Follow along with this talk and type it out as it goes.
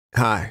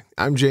Hi,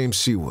 I'm James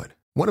Seawood,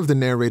 one of the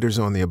narrators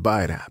on the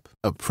Abide app,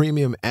 a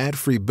premium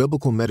ad-free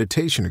biblical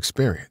meditation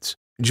experience.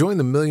 Join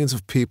the millions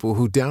of people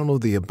who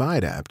download the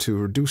Abide app to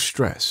reduce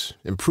stress,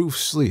 improve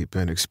sleep,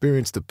 and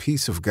experience the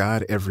peace of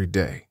God every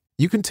day.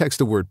 You can text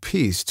the word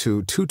PEACE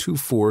to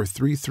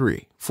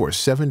 22433 for a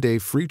 7-day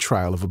free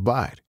trial of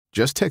Abide.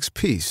 Just text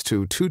PEACE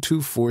to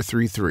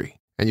 22433,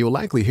 and you'll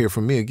likely hear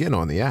from me again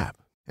on the app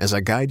as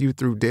I guide you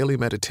through daily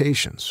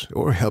meditations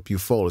or help you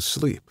fall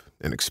asleep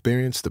and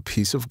experience the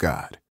peace of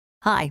God.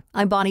 Hi,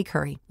 I'm Bonnie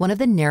Curry, one of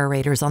the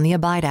narrators on the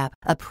Abide app,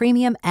 a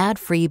premium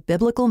ad-free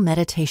biblical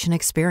meditation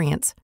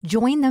experience.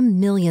 Join the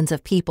millions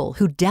of people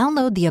who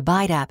download the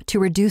Abide app to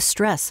reduce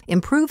stress,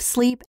 improve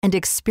sleep, and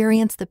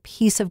experience the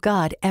peace of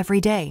God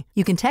every day.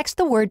 You can text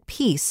the word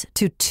PEACE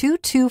to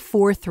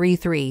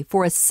 22433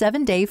 for a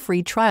 7-day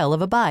free trial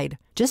of Abide.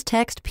 Just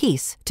text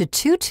PEACE to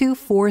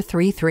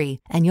 22433,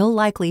 and you'll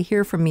likely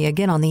hear from me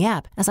again on the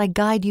app as I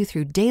guide you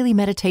through daily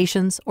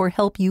meditations or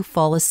help you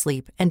fall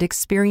asleep and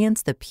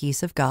experience the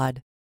peace of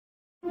God.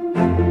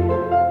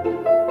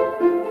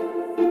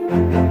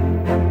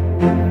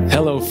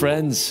 Hello,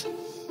 friends.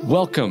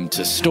 Welcome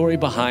to Story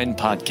Behind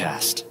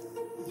Podcast.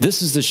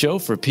 This is the show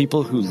for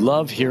people who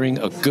love hearing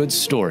a good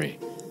story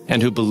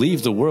and who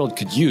believe the world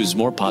could use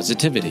more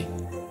positivity.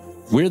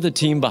 We're the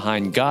team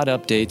behind God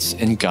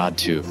Updates and God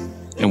Too,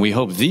 and we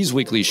hope these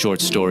weekly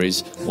short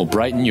stories will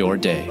brighten your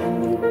day.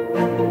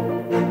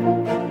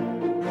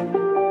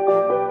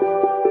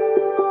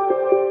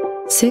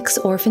 Six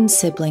orphaned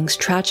siblings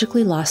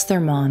tragically lost their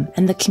mom,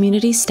 and the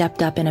community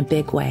stepped up in a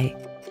big way.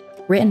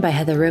 Written by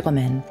Heather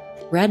Riggleman,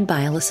 read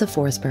by Alyssa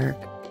Forsberg.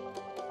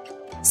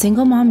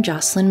 Single mom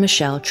Jocelyn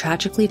Michelle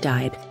tragically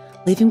died,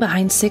 leaving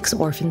behind 6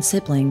 orphaned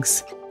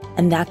siblings,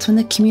 and that's when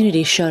the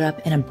community showed up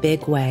in a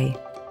big way.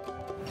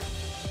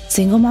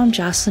 Single mom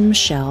Jocelyn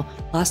Michelle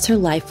lost her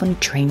life when a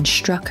train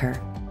struck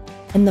her.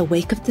 In the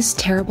wake of this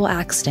terrible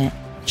accident,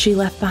 she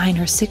left behind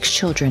her 6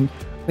 children,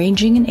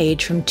 ranging in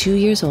age from 2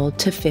 years old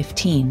to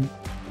 15.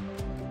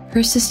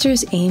 Her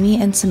sisters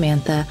Amy and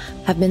Samantha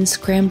have been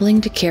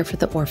scrambling to care for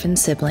the orphaned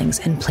siblings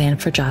and plan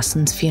for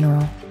Jocelyn's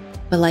funeral.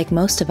 But like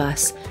most of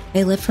us,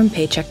 they live from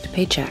paycheck to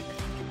paycheck.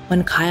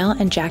 When Kyle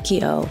and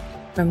Jackie O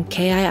from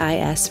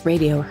KIIS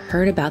Radio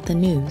heard about the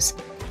news,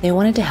 they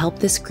wanted to help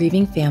this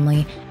grieving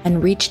family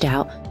and reached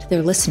out to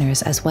their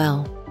listeners as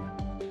well.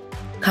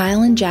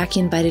 Kyle and Jackie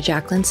invited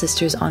Jacqueline's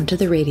sisters onto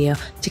the radio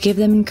to give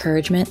them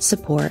encouragement,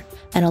 support,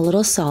 and a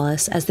little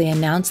solace as they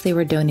announced they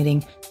were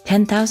donating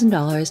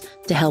 $10,000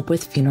 to help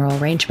with funeral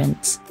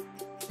arrangements.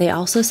 They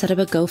also set up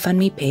a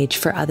GoFundMe page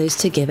for others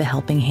to give a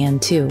helping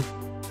hand too.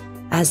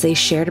 As they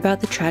shared about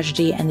the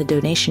tragedy and the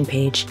donation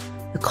page,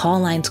 the call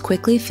lines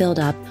quickly filled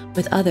up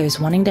with others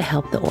wanting to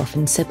help the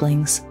orphaned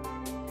siblings.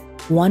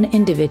 One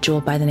individual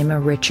by the name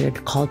of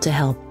Richard called to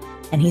help,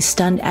 and he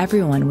stunned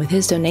everyone with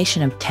his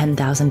donation of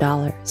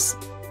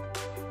 $10,000.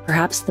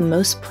 Perhaps the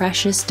most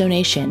precious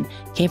donation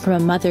came from a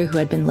mother who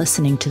had been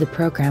listening to the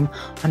program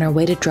on her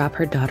way to drop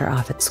her daughter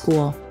off at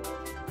school.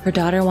 Her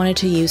daughter wanted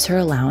to use her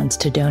allowance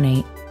to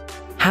donate.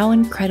 How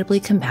incredibly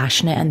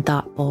compassionate and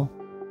thoughtful.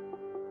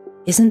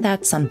 Isn't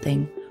that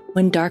something?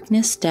 When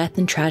darkness, death,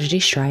 and tragedy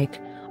strike,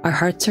 our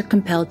hearts are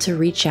compelled to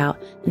reach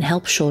out and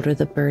help shoulder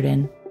the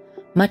burden.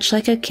 Much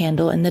like a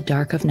candle in the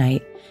dark of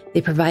night,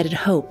 they provided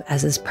hope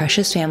as this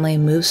precious family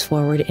moves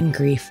forward in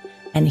grief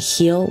and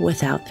heal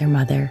without their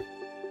mother.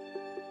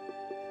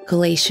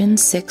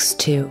 Galatians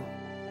 6:2.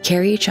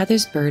 Carry each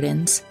other's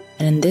burdens,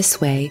 and in this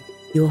way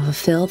you will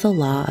fulfill the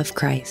law of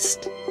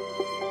Christ.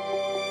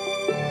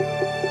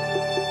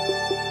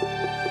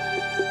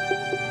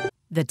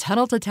 The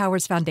Tunnel to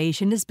Towers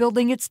Foundation is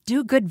building its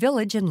Do Good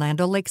Village in Land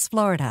O'Lakes,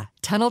 Florida.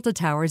 Tunnel to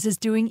Towers is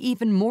doing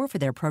even more for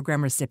their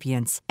program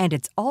recipients, and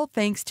it's all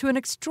thanks to an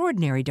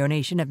extraordinary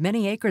donation of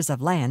many acres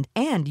of land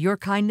and your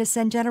kindness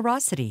and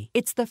generosity.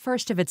 It's the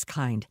first of its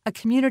kind, a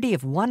community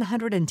of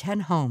 110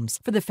 homes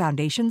for the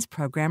Foundation's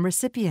program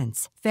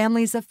recipients.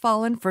 Families of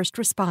fallen first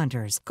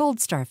responders, Gold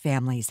Star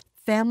families,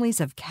 families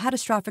of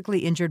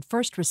catastrophically injured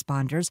first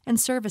responders and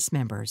service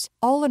members,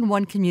 all in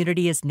one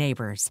community as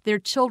neighbors, their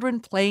children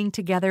playing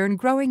together and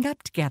growing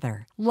up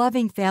together,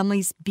 loving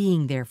families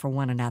being there for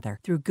one another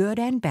through good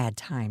and bad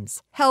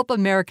times. Help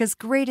America's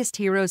greatest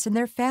heroes and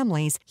their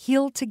families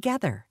heal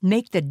together.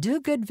 Make the Do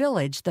Good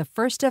Village the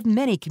first of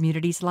many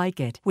communities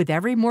like it. With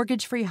every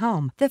mortgage-free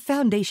home, the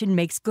Foundation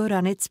makes good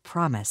on its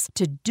promise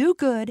to do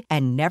good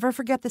and never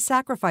forget the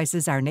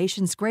sacrifices our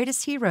nation's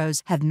greatest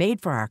heroes have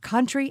made for our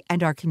country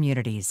and our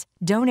communities.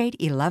 Donate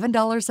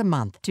 $11 a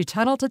month to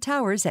Tunnel to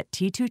Towers at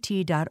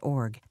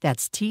T2T.org.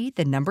 That's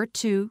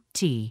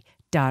T2T.org.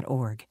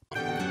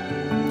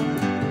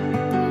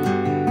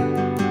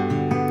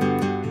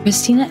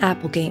 Christina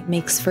Applegate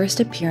makes first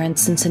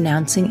appearance since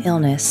announcing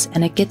illness,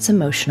 and it gets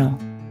emotional.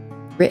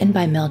 Written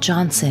by Mel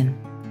Johnson.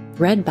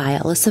 Read by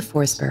Alyssa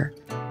Forsberg.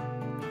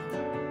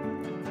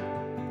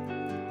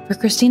 For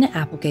Christina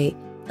Applegate,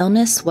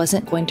 illness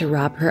wasn't going to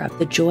rob her of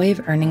the joy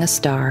of earning a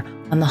star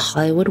on the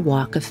Hollywood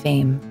Walk of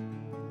Fame.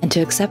 And to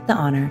accept the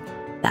honor,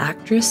 the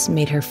actress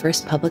made her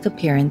first public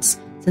appearance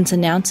since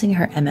announcing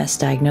her MS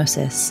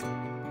diagnosis,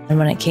 and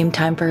when it came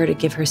time for her to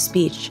give her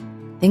speech,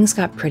 things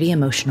got pretty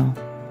emotional.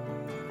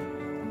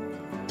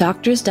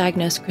 Doctors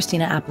diagnosed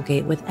Christina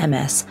Applegate with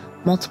MS,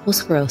 multiple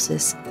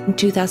sclerosis, in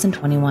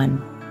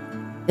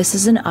 2021. This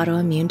is an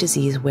autoimmune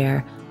disease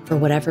where, for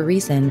whatever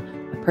reason,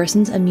 a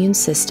person's immune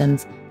system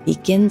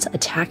begins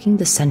attacking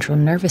the central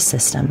nervous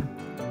system.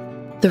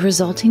 The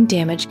resulting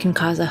damage can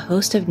cause a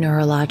host of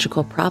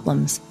neurological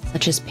problems,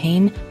 such as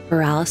pain,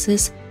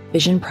 paralysis,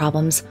 vision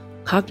problems,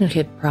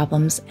 cognitive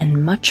problems,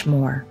 and much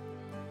more.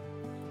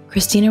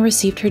 Christina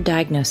received her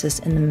diagnosis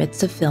in the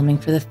midst of filming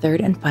for the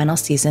third and final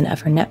season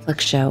of her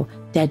Netflix show,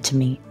 Dead to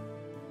Me.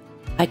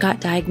 I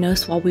got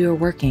diagnosed while we were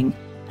working,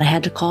 and I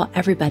had to call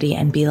everybody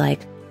and be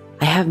like,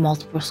 I have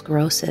multiple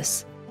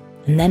sclerosis.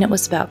 And then it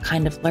was about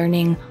kind of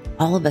learning,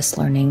 all of us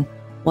learning,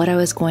 what I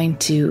was going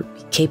to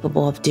be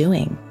capable of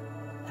doing,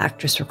 the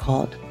actress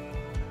recalled.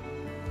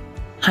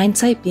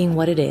 Hindsight being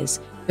what it is,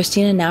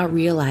 Christina now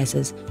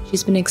realizes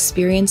she's been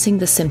experiencing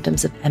the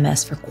symptoms of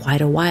MS for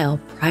quite a while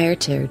prior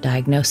to her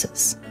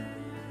diagnosis.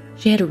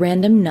 She had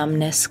random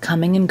numbness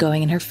coming and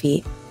going in her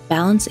feet,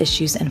 balance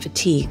issues, and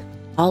fatigue,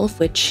 all of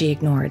which she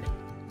ignored.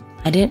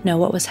 I didn't know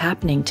what was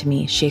happening to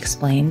me, she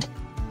explained.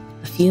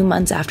 A few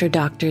months after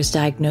doctors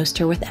diagnosed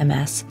her with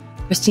MS,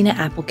 Christina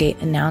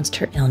Applegate announced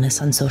her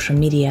illness on social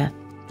media.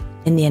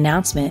 In the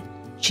announcement,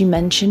 she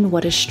mentioned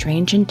what a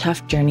strange and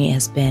tough journey it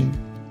has been.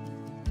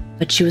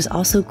 But she was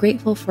also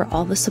grateful for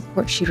all the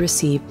support she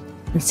received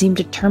and seemed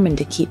determined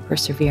to keep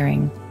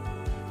persevering.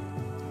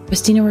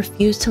 Christina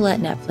refused to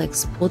let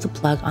Netflix pull the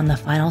plug on the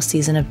final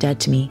season of Dead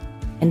to Me.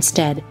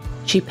 Instead,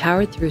 she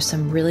powered through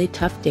some really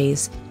tough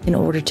days in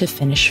order to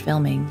finish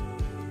filming.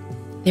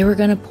 They were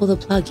going to pull the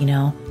plug,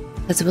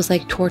 because it was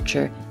like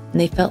torture,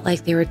 and they felt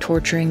like they were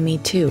torturing me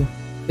too,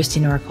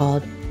 Christina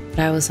recalled. But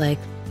I was like,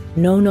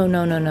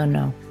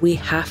 no. We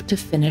have to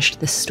finish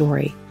this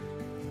story.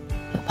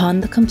 Upon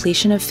the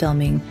completion of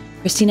filming,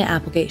 Christina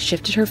Applegate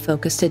shifted her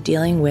focus to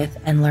dealing with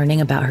and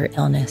learning about her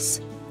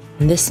illness,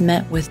 and this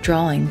meant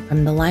withdrawing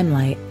from the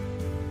limelight.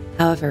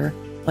 However,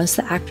 once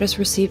the actress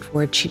received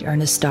word she'd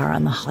earned a star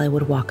on the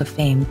Hollywood Walk of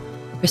Fame,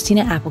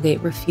 Christina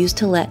Applegate refused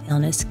to let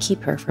illness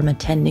keep her from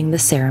attending the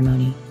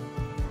ceremony.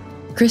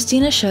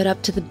 Christina showed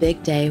up to the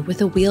big day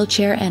with a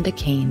wheelchair and a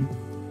cane.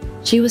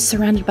 She was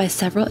surrounded by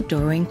several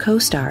adoring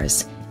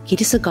co-stars,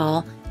 Katie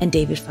Sagal and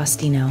David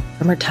Faustino,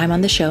 from her time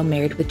on the show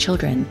Married with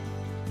Children,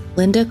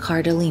 Linda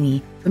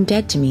Cardellini from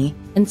Dead to Me,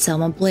 and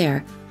Selma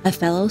Blair, a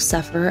fellow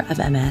sufferer of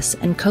MS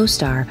and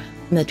co-star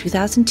from the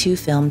 2002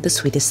 film The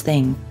Sweetest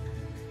Thing.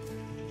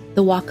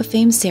 The Walk of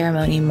Fame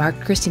ceremony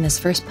marked Christina's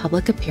first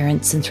public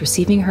appearance since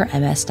receiving her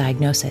MS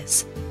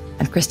diagnosis,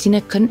 and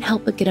Christina couldn't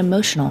help but get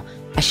emotional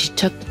as she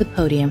took to the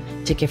podium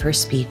to give her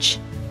speech,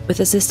 with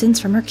assistance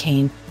from her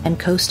cane and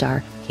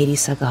co-star Katie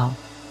Sagal.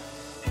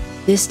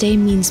 This day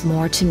means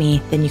more to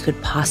me than you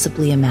could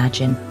possibly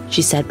imagine,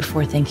 she said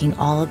before thanking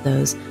all of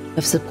those who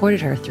have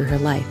supported her through her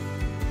life.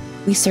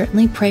 We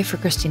certainly pray for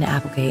Christina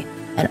Applegate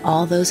and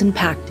all those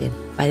impacted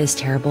by this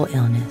terrible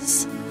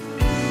illness.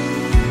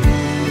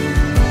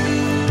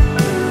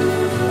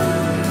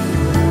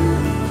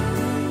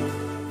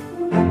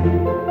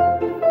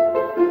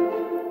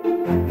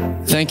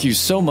 Thank you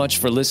so much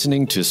for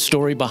listening to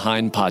Story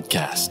Behind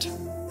Podcast.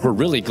 We're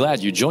really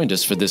glad you joined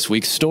us for this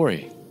week's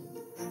story.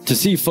 To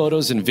see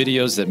photos and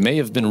videos that may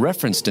have been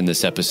referenced in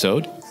this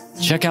episode,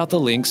 check out the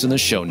links in the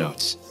show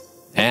notes.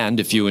 And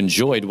if you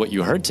enjoyed what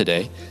you heard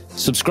today,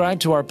 subscribe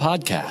to our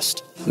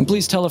podcast, and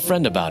please tell a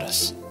friend about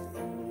us.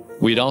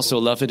 We'd also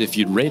love it if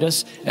you'd rate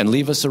us and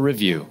leave us a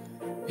review.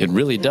 It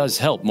really does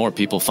help more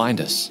people find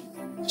us.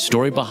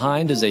 Story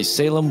Behind is a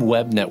Salem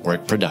Web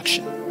Network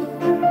production.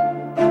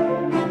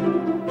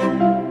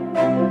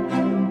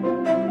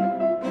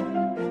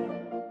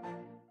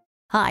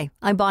 Hi,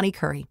 I'm Bonnie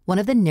Curry, one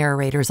of the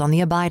narrators on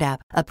the Abide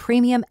app, a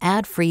premium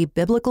ad-free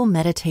biblical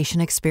meditation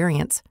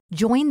experience.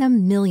 Join the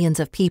millions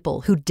of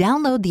people who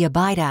download the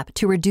Abide app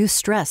to reduce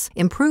stress,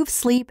 improve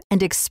sleep,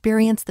 and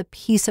experience the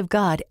peace of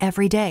God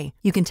every day.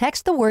 You can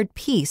text the word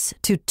PEACE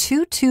to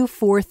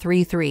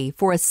 22433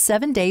 for a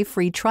 7-day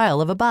free trial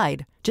of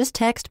Abide. Just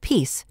text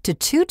PEACE to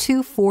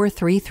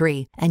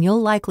 22433, and you'll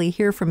likely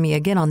hear from me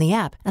again on the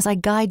app as I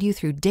guide you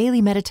through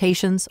daily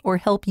meditations or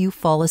help you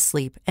fall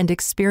asleep and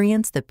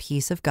experience the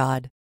peace of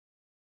God.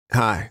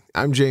 Hi,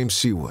 I'm James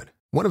Seawood,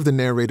 one of the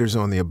narrators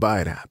on the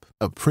Abide app,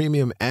 a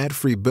premium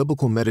ad-free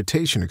biblical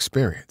meditation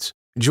experience.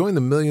 Join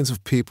the millions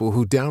of people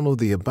who download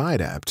the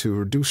Abide app to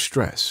reduce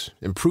stress,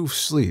 improve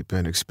sleep,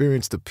 and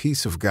experience the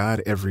peace of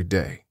God every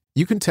day.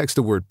 You can text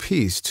the word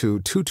PEACE to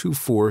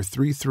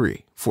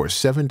 22433 for a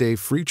 7-day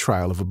free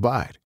trial of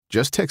Abide.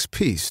 Just text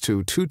PEACE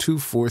to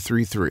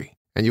 22433,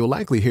 and you'll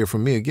likely hear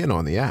from me again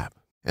on the app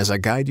as I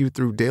guide you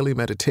through daily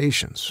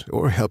meditations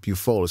or help you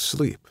fall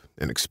asleep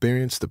and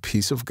experience the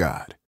peace of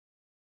God.